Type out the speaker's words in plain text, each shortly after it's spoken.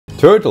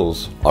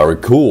Turtles are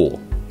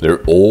cool.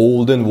 They're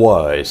old and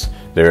wise.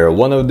 They're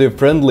one of the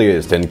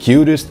friendliest and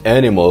cutest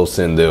animals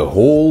in the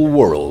whole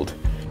world.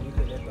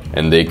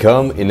 And they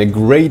come in a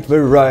great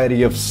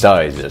variety of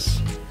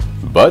sizes.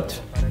 But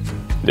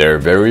they're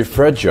very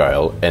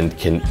fragile and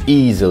can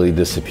easily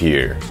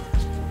disappear,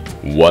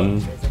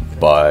 one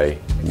by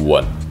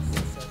one,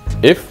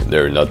 if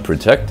they're not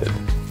protected.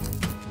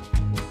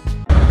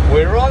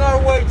 We're on our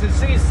way to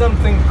see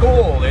something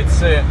cool.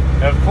 It's a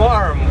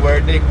farm where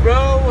they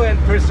grow and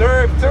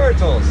preserve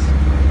turtles.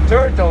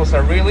 Turtles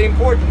are really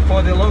important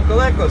for the local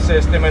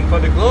ecosystem and for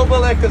the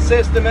global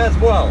ecosystem as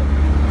well.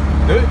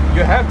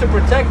 You have to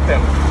protect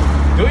them.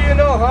 Do you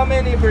know how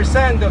many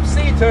 % of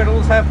sea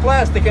turtles have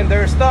plastic in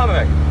their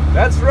stomach?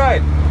 That's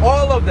right,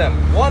 all of them,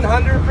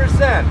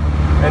 100%.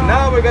 And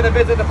now we're gonna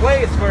visit a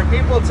place where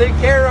people take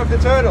care of the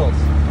turtles.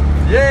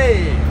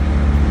 Yay!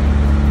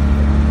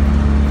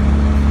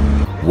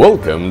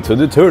 Welcome to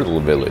the turtle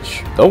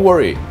village. Don't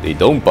worry, they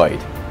don't bite.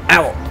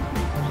 Ow!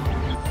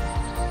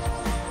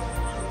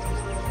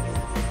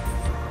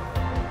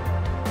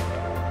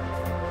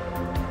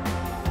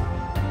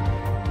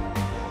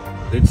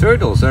 The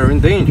turtles are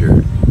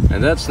endangered,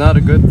 and that's not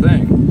a good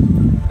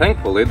thing.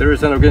 Thankfully, there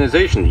is an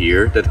organization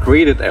here that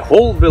created a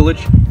whole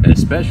village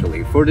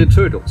especially for the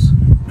turtles.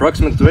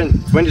 Approximately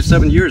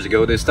 27 years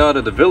ago, they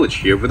started a village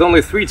here with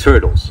only 3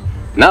 turtles.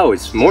 Now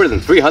it's more than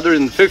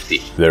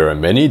 350. There are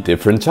many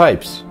different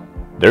types.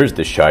 There's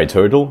the shy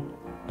turtle.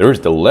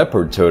 There's the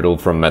leopard turtle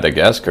from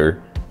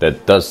Madagascar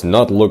that does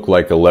not look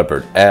like a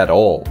leopard at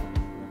all.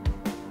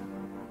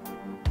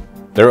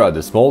 There are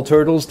the small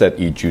turtles that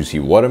eat juicy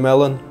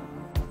watermelon.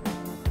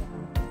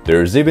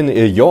 There's even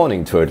a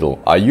yawning turtle.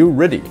 Are you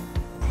ready?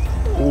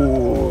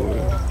 Ooh.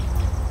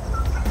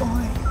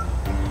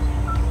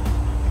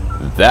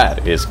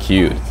 That is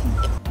cute.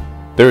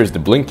 There is the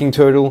blinking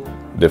turtle,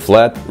 the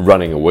flat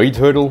running away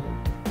turtle,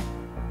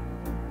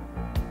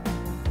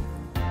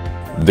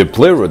 the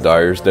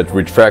pleurodires that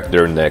retract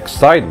their necks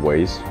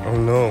sideways. Oh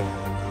no.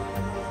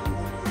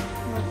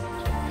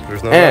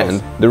 There's no and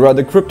else. There are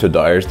the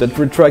cryptodires that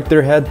retract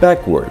their head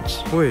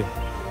backwards. Wait.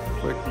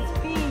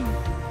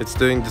 It's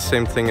doing the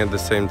same thing at the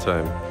same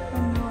time.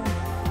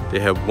 They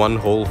have one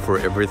hole for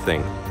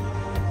everything.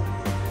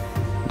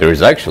 There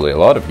is actually a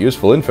lot of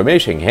useful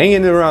information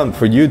hanging around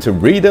for you to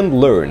read and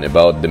learn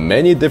about the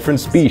many different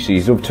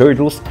species of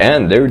turtles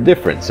and their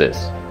differences.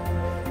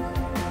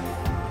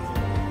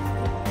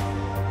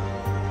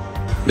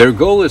 Their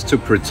goal is to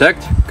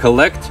protect,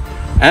 collect,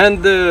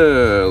 and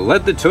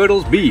let the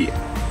turtles be.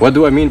 What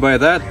do I mean by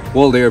that?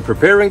 Well, they are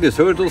preparing the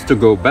turtles to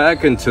go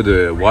back into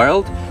the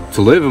wild,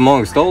 to live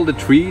amongst all the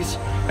trees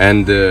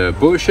and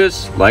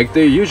bushes like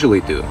they usually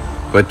do.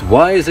 But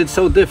why is it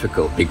so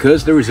difficult?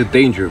 Because there is a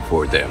danger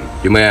for them.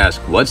 You may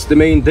ask, what's the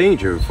main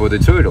danger for the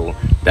turtle?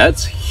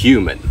 That's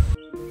human.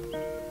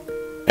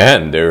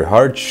 And their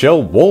hard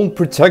shell won't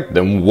protect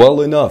them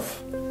well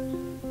enough.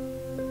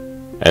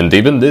 And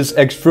even this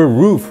extra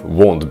roof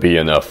won't be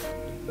enough.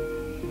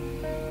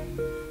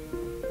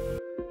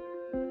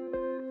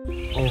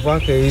 On voit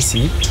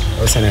qu'ici,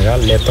 au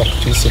Sénégal, les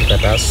tortues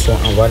sulcata sont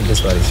en voie de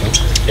disparition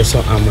et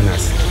sont en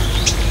menace.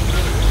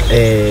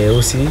 Et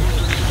aussi,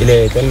 il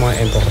est tellement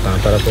important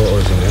par rapport aux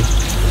humains,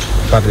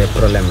 par les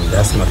problèmes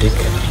asthmatiques.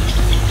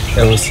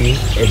 Et aussi,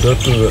 et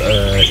d'autres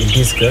ils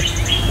disent que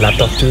la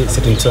tortue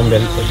c'est un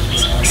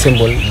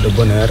symbole de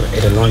bonheur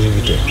et de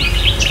longévité.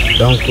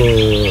 Donc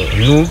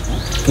nous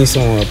qui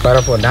sommes par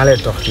rapport dans les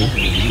tortues,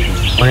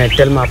 on est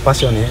tellement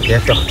passionnés des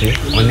tortues,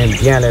 on aime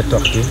bien les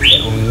tortues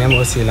et on aime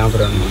aussi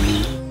l'environnement.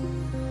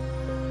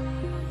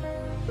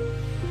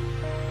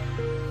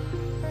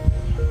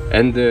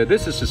 And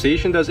this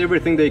association does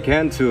everything they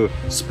can to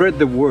spread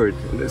the word,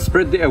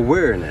 spread the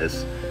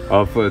awareness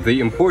of the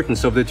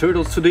importance of the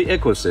turtles to the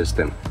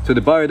ecosystem, to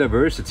the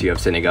biodiversity of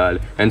Senegal,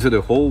 and to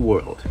the whole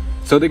world.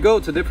 So they go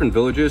to different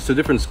villages, to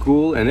different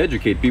schools, and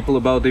educate people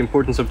about the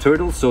importance of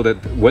turtles so that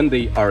when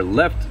they are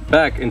left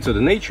back into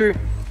the nature,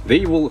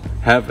 they will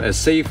have a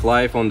safe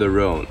life on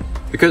their own.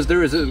 Because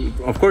there is,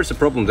 of course, a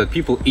problem that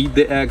people eat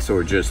the eggs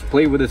or just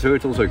play with the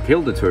turtles or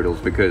kill the turtles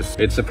because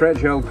it's a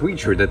fragile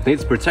creature that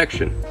needs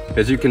protection.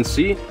 As you can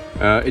see,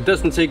 it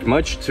doesn't take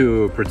much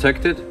to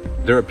protect it.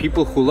 There are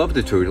people who love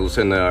the turtles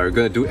and are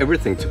going to do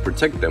everything to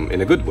protect them in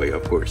a good way,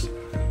 of course.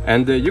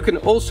 And you can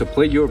also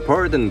play your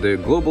part in the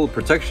global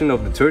protection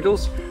of the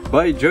turtles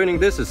by joining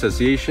this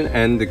association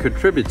and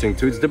contributing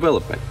to its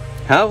development.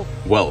 How?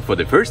 Well, for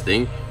the first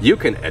thing, you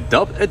can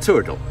adopt a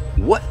turtle.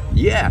 What?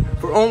 Yeah,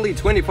 for only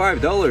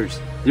 $25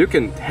 you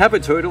can have a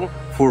turtle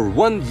for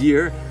 1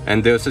 year,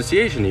 and the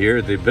association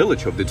here, the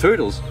Village of the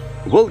Turtles,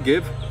 will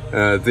give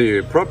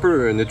the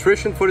proper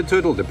nutrition for the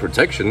turtle, the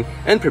protection,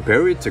 and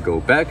prepare it to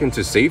go back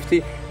into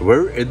safety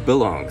where it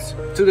belongs,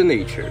 to the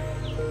nature.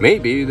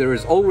 Maybe there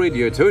is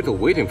already a turtle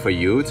waiting for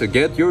you to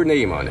get your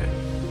name on it.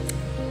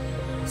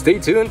 Stay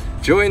tuned,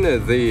 join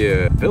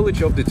the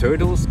Village of the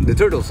Turtles. The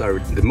turtles are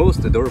the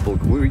most adorable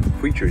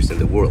creatures in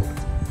the world,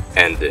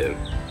 and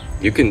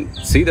you can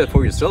see that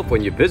for yourself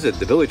when you visit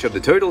the Village of the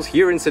Turtles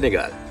here in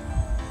Senegal.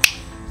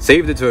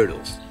 Save the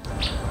turtles!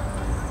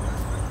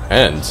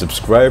 And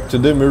subscribe to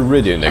the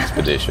Meridian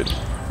expedition.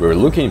 We're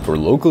looking for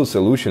local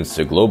solutions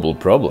to global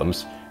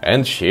problems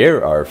and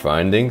share our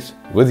findings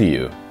with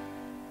you.